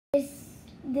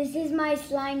This is my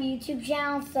slime YouTube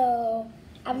channel, so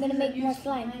I'm gonna make more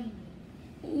slime.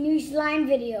 New slime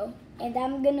video, and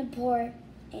I'm gonna pour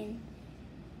in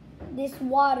this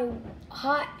water,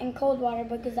 hot and cold water,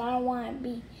 because I don't want it to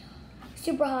be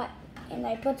super hot. And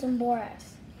I put some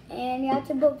borax, and you have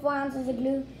to put 4 ounces of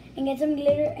glue, and get some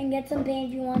glitter, and get some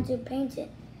paint if you want to paint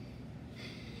it.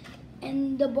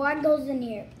 And the borax goes in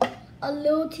here. A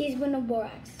little teaspoon of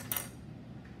borax.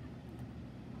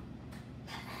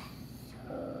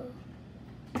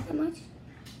 How much?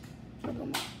 A little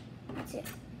more. That's it.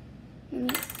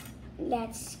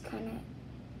 That's kind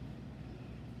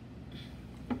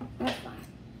of. That's fine.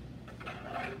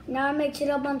 Now I mix it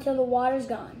up until the water's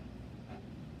gone.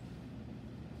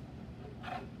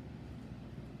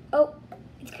 Oh,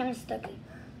 it's kind of stucky.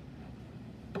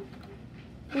 Look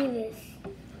at this.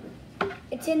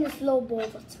 It's in this little bowl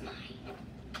that's mine.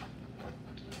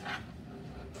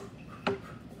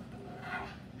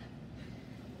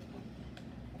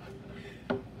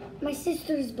 My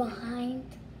sister's behind.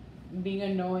 Being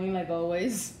annoying like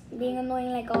always. Being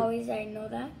annoying like always, I know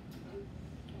that.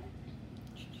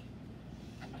 You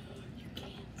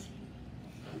can't.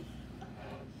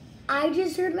 I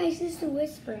just heard my sister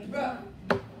whispering.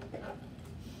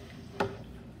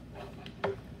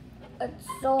 It's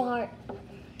so hard.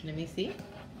 Let me see.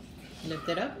 Lift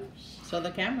it up. Show the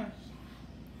camera.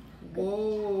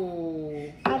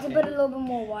 Whoa. I have to put a little bit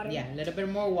more water. Yeah, a little bit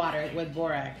more water with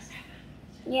borax.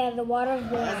 Yeah, the water of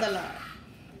borax. That's a lot.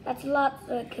 That's a lot,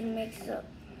 so it can mix up.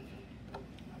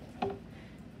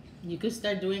 You could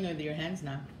start doing it with your hands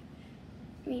now.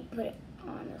 Let me put it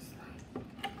on the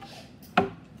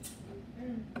slime.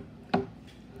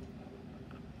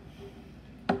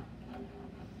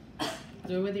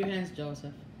 Do it with your hands,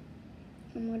 Joseph.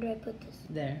 And where do I put this?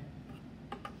 There.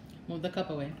 Move the cup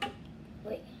away.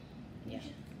 Wait. Yeah.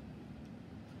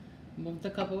 Move the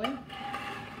cup away.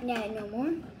 Yeah, no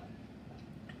more.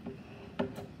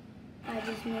 I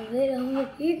just move it over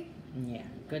here. Yeah,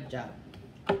 good job.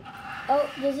 Oh,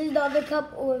 this is the other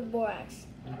cup with borax.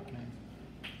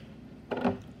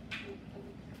 Okay.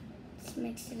 Let's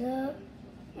mix it up.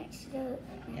 Mix it up.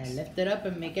 Yeah, lift it up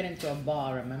and make it into a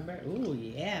ball, remember? Ooh,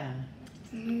 yeah.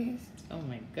 Yes. Oh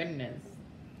my goodness.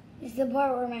 This is the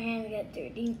part where my hands get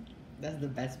dirty. That's the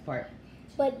best part.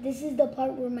 But this is the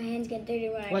part where my hands get dirty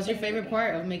when What's your favorite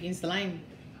part of making slime?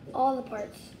 All the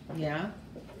parts. Yeah?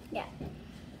 Yeah.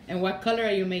 And what color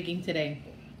are you making today?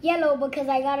 Yellow, because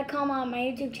I got a comment on my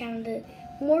YouTube channel,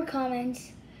 more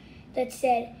comments that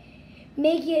said,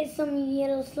 make it some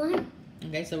yellow slime.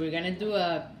 Okay, so we're gonna do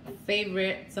a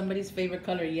favorite, somebody's favorite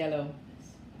color, yellow.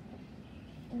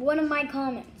 One of my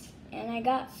comments. And I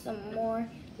got some more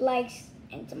likes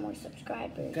and some more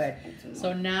subscribers. Good.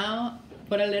 So now,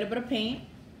 put a little bit of paint.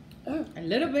 A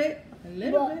little bit. A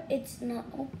little bit. It's not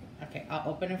open. Okay, I'll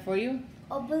open it for you.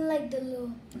 Open like the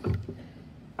little...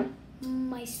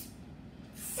 My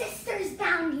sister's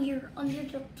down here under the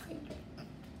table.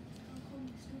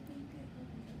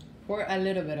 Pour a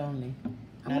little bit only.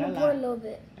 I'm Not gonna a pour lot. a little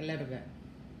bit. A little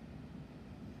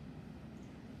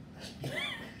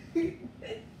bit.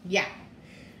 Yeah.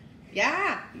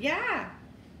 Yeah. Yeah.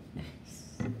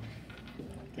 Okay.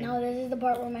 Now this is the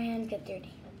part where my hands get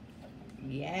dirty.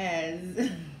 Yes.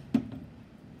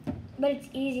 But it's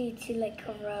easy to like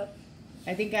cover up.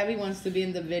 I think Abby wants to be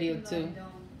in the video too.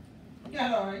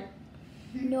 Yeah, alright.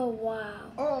 No,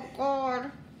 wow. Oh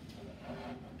God.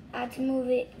 I had to move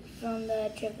it from the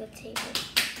edge of the table.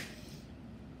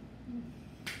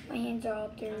 My hands are all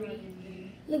dirty.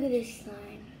 Look at this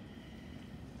slime.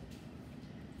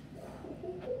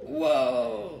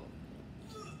 Whoa.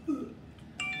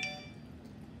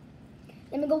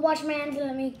 Let me go wash my hands and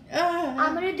let me...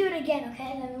 I'm gonna do it again,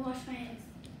 okay? Let me wash my hands.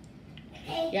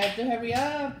 Hey. You have to hurry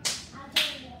up. I'll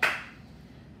tell you.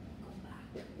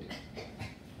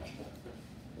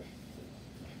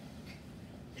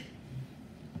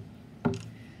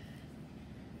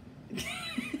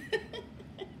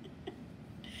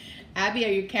 Abby, are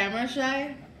you camera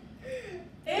shy?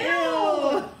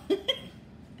 Ew!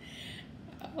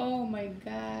 Oh my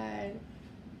God.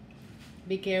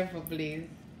 Be careful, please.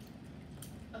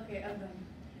 Okay, I'm done.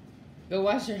 Go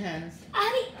wash your hands.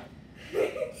 Abby!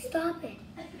 Stop it.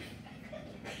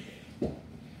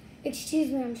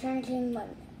 Excuse me, I'm trying to clean my...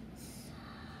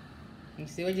 You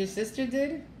see what your sister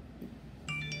did?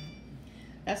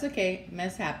 That's okay.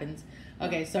 Mess happens.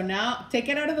 Okay, so now take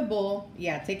it out of the bowl.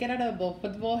 Yeah, take it out of the bowl.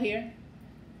 Put the bowl here.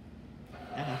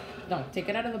 No, take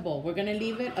it out of the bowl. We're going to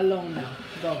leave it alone now.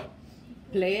 Go.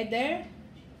 Play it there.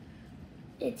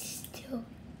 It's still...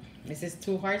 Is this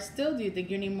too hard still? Do you think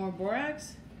you need more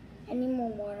borax? I need more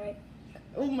water.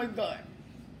 Oh my God.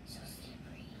 So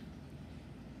slippery.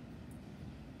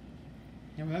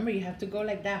 Remember, you have to go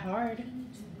like that hard.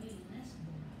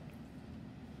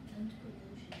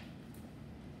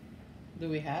 Do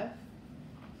we have?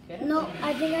 Okay. No,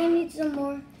 I think I need some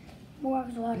more water.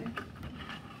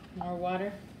 More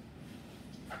water?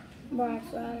 More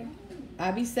water.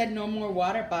 Abby said no more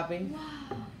water, papi. Wow.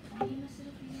 You messed it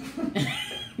up again.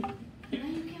 Now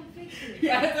you can't fix it.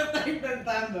 Ya se está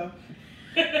intentando.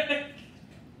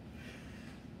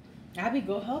 Abby,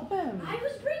 go help him. I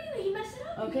was bringing it. He messed it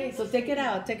up. Okay, so take it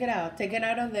out. Take it out. Take it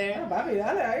out of there. Papi,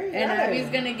 dale ahí. And dale. Abby's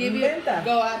gonna give you. Inventa.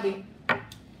 Go, Abby.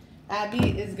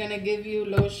 Abby is gonna give you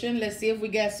lotion. Let's see if we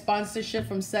get sponsorship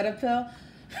from Cetaphil.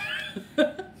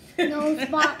 No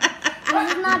spot.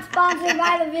 This is not sponsored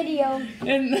by the video.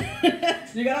 And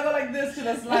You gotta go like this to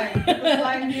the slime. Put the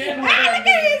slime here. and Ah, hold it look like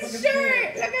at this. his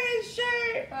shirt. Look at his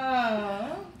shirt.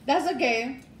 Ah. That's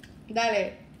okay.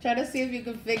 Dale. Try to see if you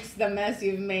can fix the mess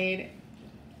you've made.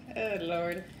 Oh,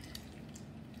 Lord.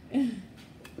 The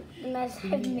mess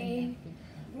I've made.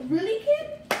 Really,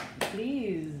 kid?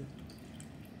 Please.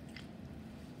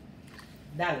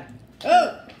 Dale.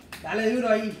 Oh, Dale duro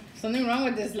ahí. something wrong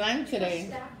with this slime today.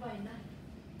 Stabbed by a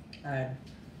knife. A ver.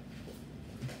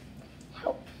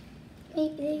 Help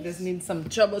me, please. This needs some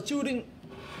troubleshooting.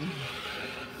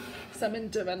 Some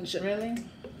intervention. Really?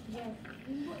 Yeah.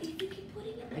 What, you keep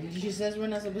putting it? She says we're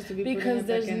not supposed to be putting Because it back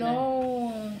there's in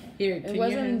no... there. Here, It can you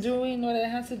wasn't hands- doing what it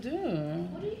has to do.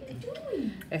 What are you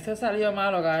doing? Eso salió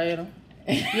malo, caballero.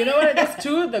 You know what it is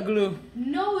too? The glue.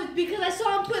 No, it's because I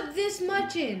saw him put this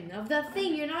much in of that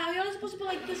thing. You're not supposed to put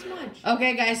like this much.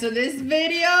 Okay, guys, so this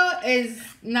video is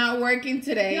not working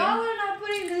today. Y'all are not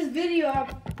putting this video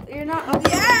up. You're not.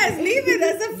 Yes, leave it.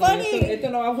 That's a funny Esto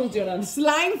no va a funcionar.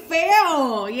 slime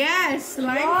fail. Yes,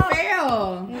 slime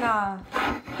fail. Nah.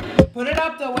 Put it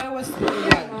up the way it was.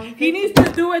 He needs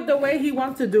to do it the way he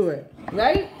wants to do it.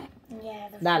 Right? Yeah,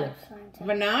 the Dale. first one.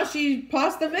 But now she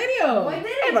paused the video. Why did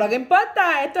Hey, it? pero ¿qué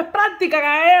importa? Esto es práctica,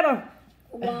 caballero.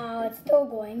 Wow, it's still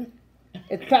going.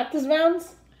 It's practice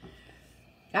rounds.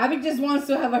 Abby just wants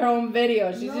to have her own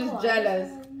video. She's just jealous.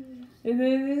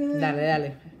 Dale,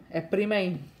 dale. Exprime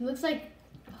ahí. Looks like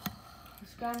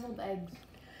scrambled eggs.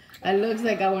 It looks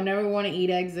like I will never want to eat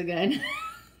eggs again.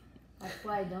 That's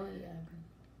why I don't eat eggs.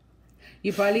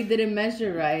 You probably didn't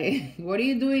measure right. What are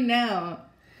you doing now?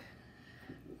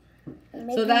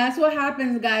 So that's what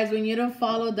happens, guys, when you don't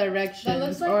follow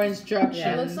directions like- or It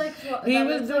instructions. looks like He that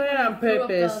was looks doing like it when on you threw up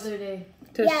purpose. The other day.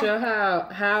 To Yeah. show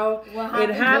how What it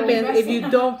happens happens when if you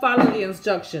don't follow the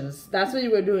instructions. That's what you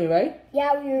were doing, right?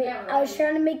 Yeah, I was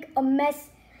trying to make a messy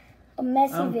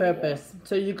On video. purpose.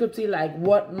 So you could see like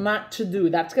what not to do.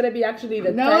 That's gonna be actually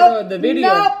the Nope, title of the video.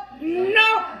 Nope.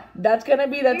 Nope. That's gonna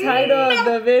be the title of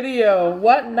the video.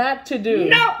 What not to do.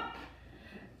 No.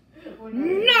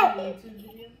 No.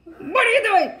 What are you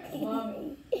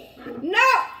doing? No.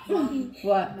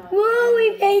 What? Whoa,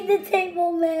 we made the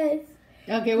table mess.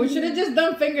 Okay, we should have just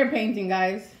done finger painting,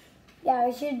 guys. Yeah,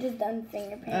 we should have just done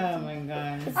finger paint. Oh my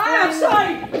god. I'm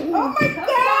sorry. Oh my god.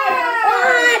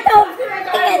 Ah, don't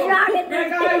it's wrong in this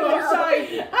video. I'm sorry.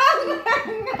 Oh my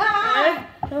god.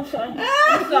 I'm sorry.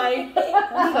 I'm sorry.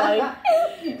 I'm sorry.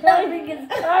 Something is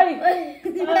Sorry.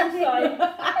 I'm sorry.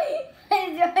 What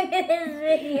is wrong in this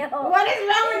video? What is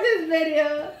wrong with this video?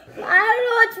 I don't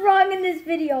know what's wrong in this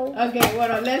video. Okay,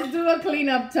 well, let's do a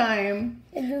cleanup time.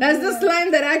 That's the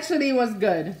slime that actually was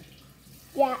good.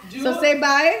 Yeah. So say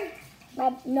bye.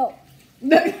 No.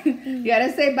 You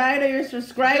gotta say bye to your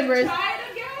subscribers. Try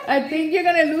it again. I think you're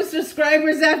gonna lose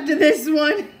subscribers after this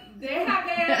one. Deja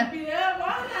que el video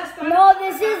vaya. No,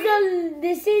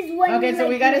 this is when Okay, you so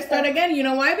we make gotta this start stuff. again. You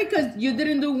know why? Because you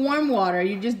didn't do warm water.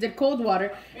 You just did cold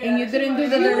water. And you that's didn't do right.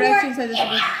 the You directions. As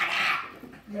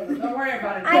Don't worry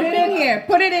about it. Put it in here.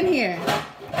 Put it in here.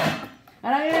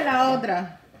 Ahora viene la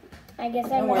otra. I guess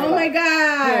I Don't worry. Oh will. my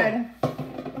god.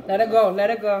 Let it go. Let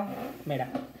it go. Mira.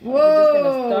 Whoa. We're just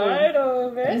gonna start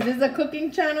over. Is this a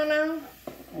cooking channel now?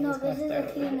 No, this is a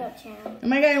cleanup channel. Oh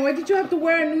my god, why did you have to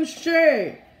wear a new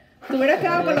shirt? Te hubiera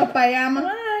quedado con los pajamas.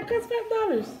 Ah, it costs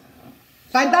 $5.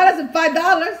 $5 and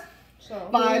 $5. So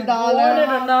 $5. more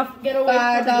than enough. Get away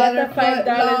 $5 to get the $5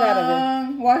 out of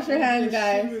long. Wash your hands,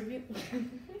 guys.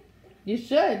 You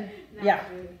should. it. Yeah.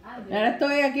 Ahora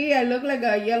estoy aquí. I look like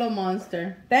a yellow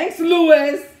monster. Thanks,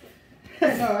 Louis.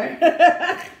 Sorry.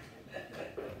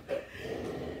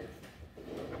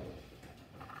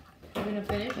 You gonna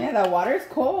finish? Yeah, the water's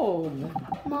cold.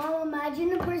 Mom,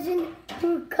 imagine a person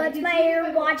who cuts my hair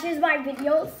and watches my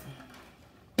videos.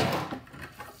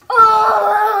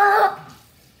 Oh!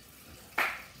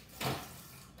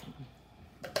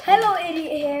 Hello,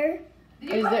 idiot hair.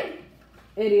 Is there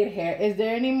idiot hair? Is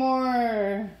there any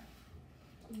more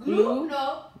glue?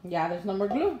 No. Yeah, there's no more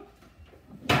glue.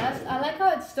 I like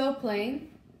how it's still playing.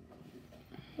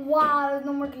 Wow, there's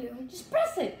no more glue. Just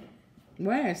press it.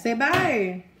 Where? Say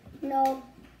bye. No.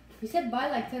 He said bye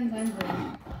like 10 times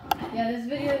already. Yeah, this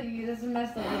video, this is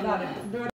messed up. I got it.